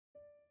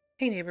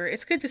Hey neighbor,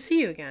 it's good to see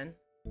you again.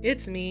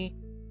 It's me,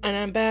 and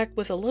I'm back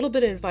with a little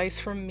bit of advice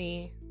from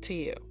me to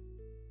you.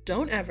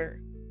 Don't ever,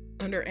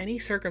 under any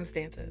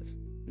circumstances,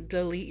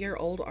 delete your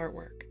old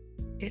artwork.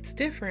 It's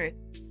different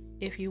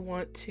if you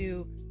want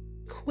to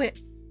quit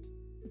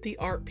the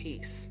art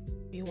piece,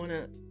 you want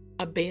to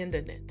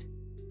abandon it.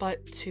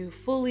 But to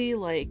fully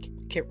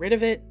get rid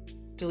of it,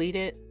 delete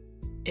it,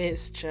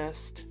 is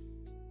just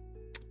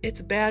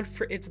it's bad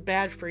for you.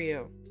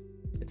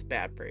 It's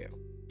bad for you.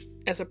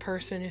 As a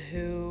person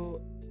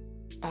who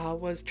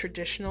was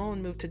traditional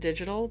and moved to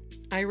digital,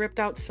 I ripped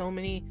out so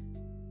many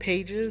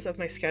pages of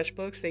my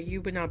sketchbooks that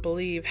you would not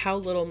believe how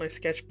little my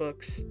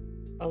sketchbooks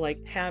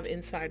have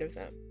inside of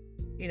them.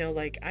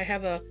 I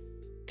have a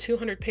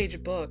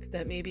 200-page book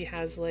that maybe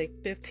has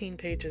 15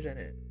 pages in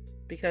it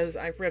because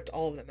I've ripped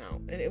all of them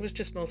out, and it was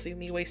just mostly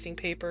me wasting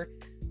paper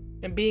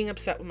and being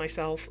upset with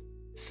myself.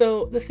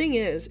 So the thing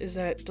is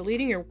that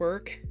deleting your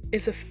work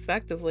is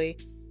effectively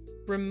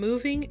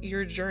removing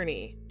your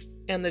journey,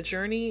 and the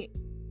journey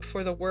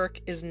for the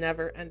work is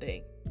never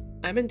ending.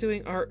 I've been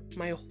doing art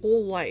my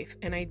whole life,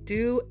 and I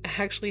do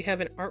actually have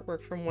an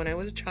artwork from when I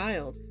was a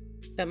child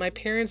that my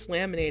parents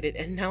laminated,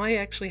 and now I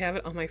actually have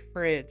it on my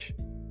fridge.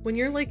 When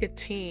you're like a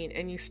teen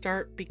and you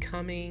start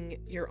becoming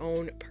your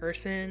own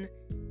person,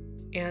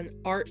 and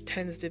art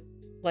tends to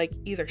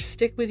either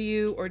stick with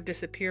you or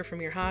disappear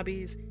from your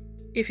hobbies,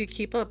 if you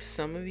keep up,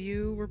 some of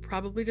you were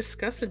probably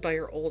disgusted by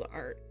your old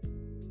art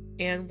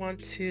and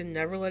want to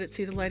never let it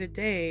see the light of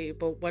day.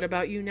 But what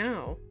about you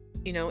now?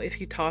 If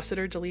you toss it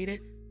or delete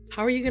it,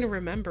 how are you going to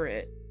remember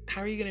it?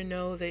 How are you going to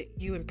know that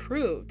you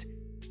improved?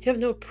 You have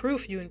no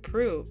proof you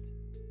improved.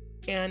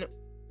 And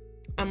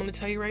I'm going to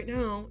tell you right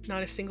now,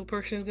 not a single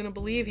person is going to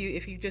believe you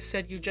if you just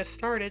said you just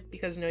started,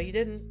 because no, you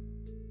didn't.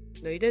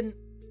 No, you didn't.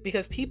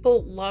 Because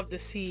people love to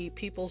see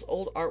people's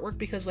old artwork,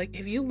 because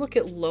if you look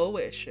at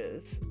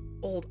Loish's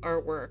old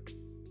artwork,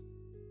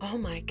 oh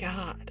my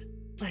God,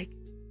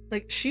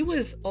 she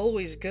was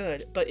always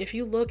good. But if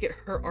you look at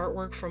her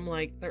artwork from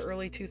the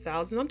early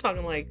 2000s, I'm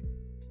talking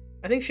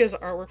I think she has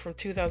artwork from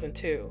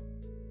 2002,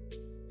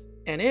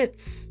 and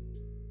it's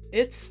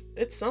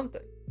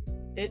something.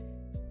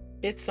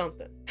 It's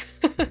something.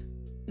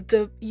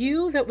 The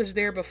you that was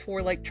there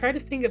before, try to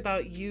think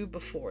about you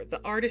before, the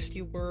artist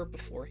you were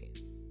beforehand.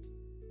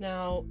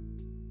 Now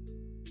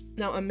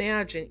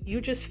imagine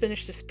you just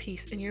finished this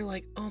piece and you're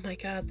like, oh my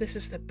God, this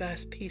is the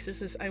best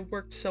piece. I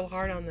worked so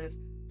hard on this.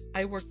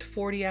 I worked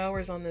 40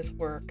 hours on this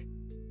work.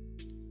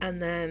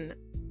 And then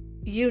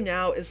you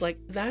now is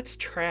that's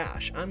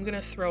trash. I'm going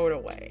to throw it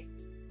away.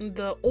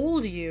 The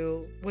old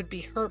you would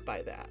be hurt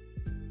by that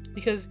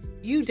because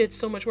you did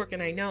so much work.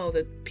 And I know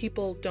that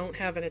people don't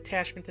have an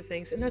attachment to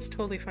things, and that's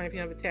totally fine if you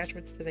have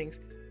attachments to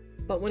things.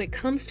 But when it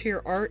comes to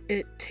your art,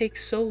 it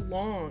takes so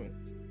long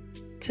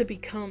to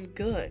become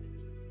good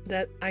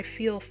that I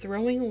feel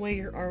throwing away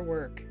your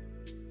artwork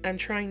and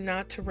trying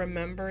not to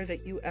remember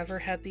that you ever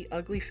had the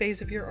ugly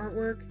phase of your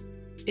artwork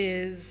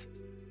is,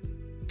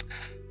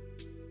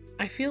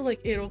 I feel like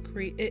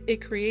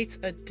it creates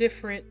a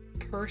different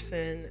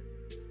person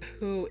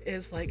who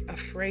is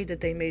afraid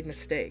that they made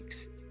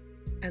mistakes.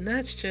 And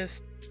that's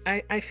just,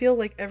 I feel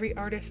like every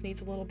artist needs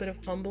a little bit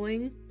of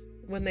humbling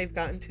when they've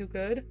gotten too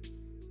good,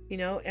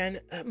 and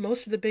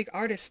most of the big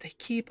artists, they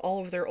keep all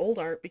of their old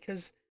art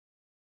because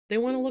they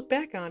want to look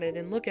back on it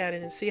and look at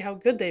it and see how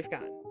good they've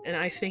gotten. And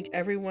I think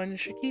everyone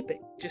should keep it.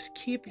 Just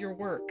keep your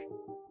work.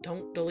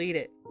 Don't delete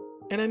it.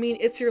 And I mean,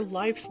 it's your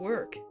life's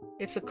work.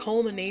 It's a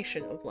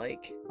culmination of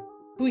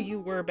who you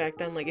were back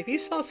then. If you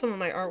saw some of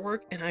my artwork,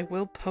 and I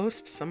will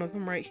post some of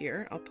them right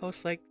here. I'll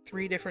post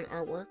 3 different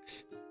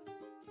artworks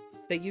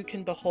that you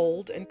can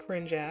behold and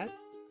cringe at.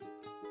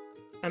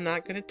 I'm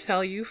not going to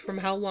tell you from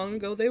how long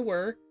ago they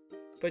were,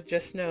 but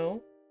just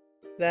know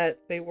that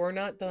they were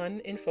not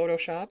done in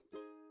Photoshop.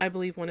 I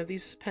believe one of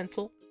these is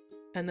pencil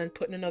and then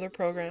put in another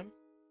program.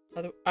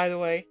 Either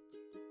way,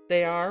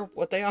 they are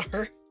what they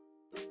are.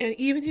 And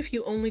even if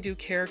you only do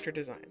character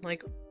design,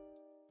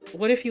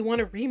 what if you want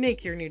to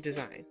remake your new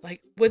design?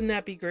 Wouldn't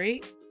that be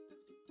great?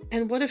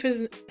 And what if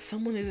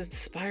someone is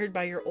inspired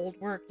by your old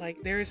work?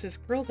 There's this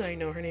girl that I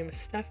know, her name is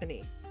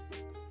Stephanie.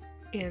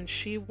 And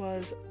she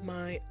was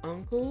my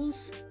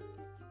uncle's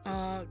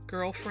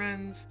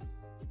girlfriend's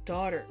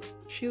daughter.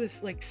 She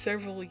was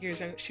several years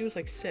young. She was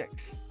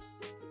 6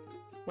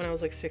 when I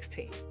was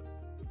 16,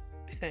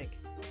 I think.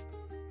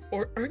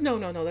 Or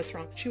no, that's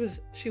wrong. She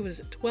was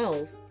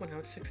 12 when I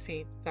was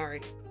 16. Sorry.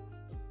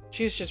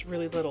 She was just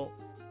really little.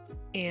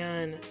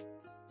 And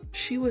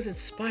she was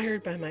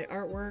inspired by my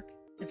artwork,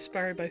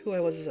 inspired by who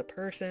I was as a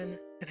person.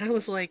 And I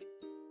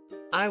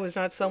was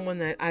not someone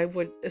that I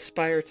would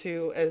aspire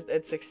to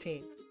at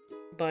 16.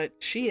 But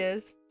she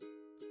is.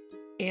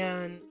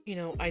 And,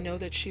 I know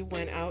that she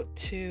went out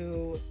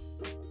to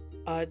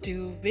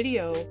do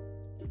video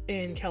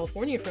in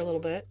California for a little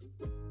bit.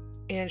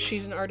 And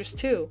she's an artist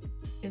too,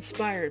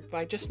 inspired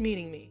by just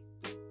meeting me.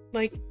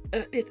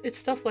 It's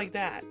stuff like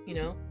that,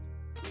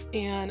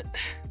 And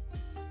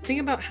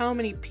think about how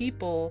many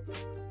people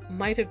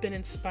might have been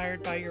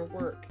inspired by your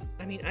work.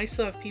 I mean, I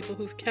still have people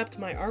who've kept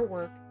my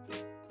artwork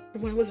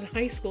when I was in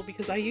high school,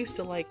 because I used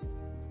to like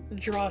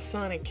draw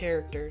Sonic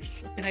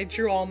characters, and I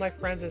drew all my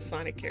friends as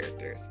Sonic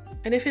characters.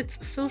 And if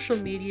it's social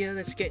media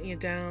that's getting you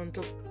down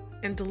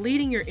and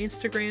deleting your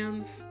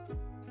Instagrams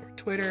or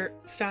Twitter,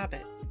 stop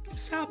it.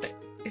 Stop it.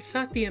 It's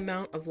not the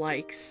amount of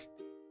likes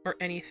or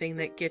anything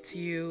that gets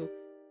you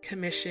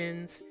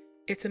commissions.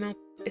 It's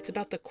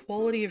about the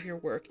quality of your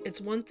work.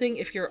 It's one thing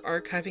if you're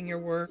archiving your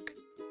work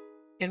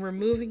and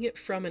removing it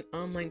from an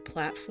online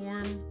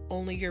platform,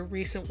 only your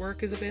recent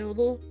work is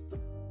available,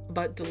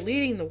 but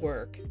deleting the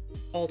work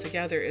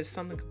altogether is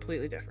something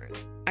completely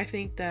different. I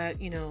think that,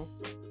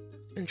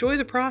 enjoy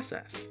the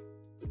process,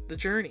 the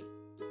journey.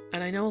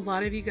 And I know a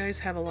lot of you guys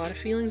have a lot of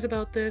feelings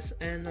about this,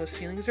 and those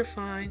feelings are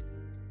fine,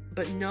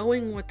 but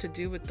knowing what to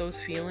do with those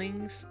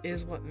feelings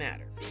is what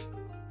matters.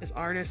 As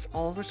artists,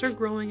 all of us are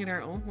growing in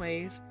our own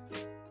ways,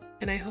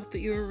 and I hope that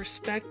you are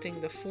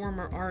respecting the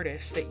former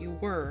artists that you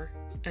were,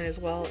 and as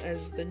well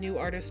as the new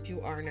artist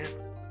you are now.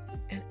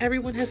 And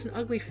everyone has an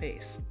ugly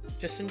face.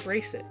 Just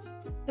embrace it.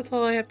 That's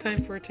all I have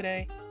time for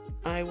today.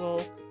 I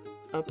will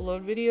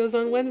upload videos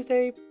on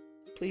Wednesday.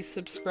 Please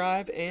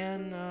subscribe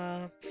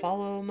and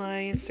follow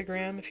my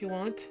Instagram if you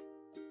want.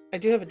 I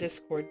do have a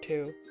Discord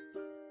too.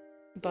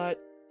 But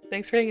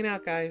thanks for hanging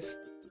out, guys.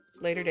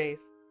 Later days.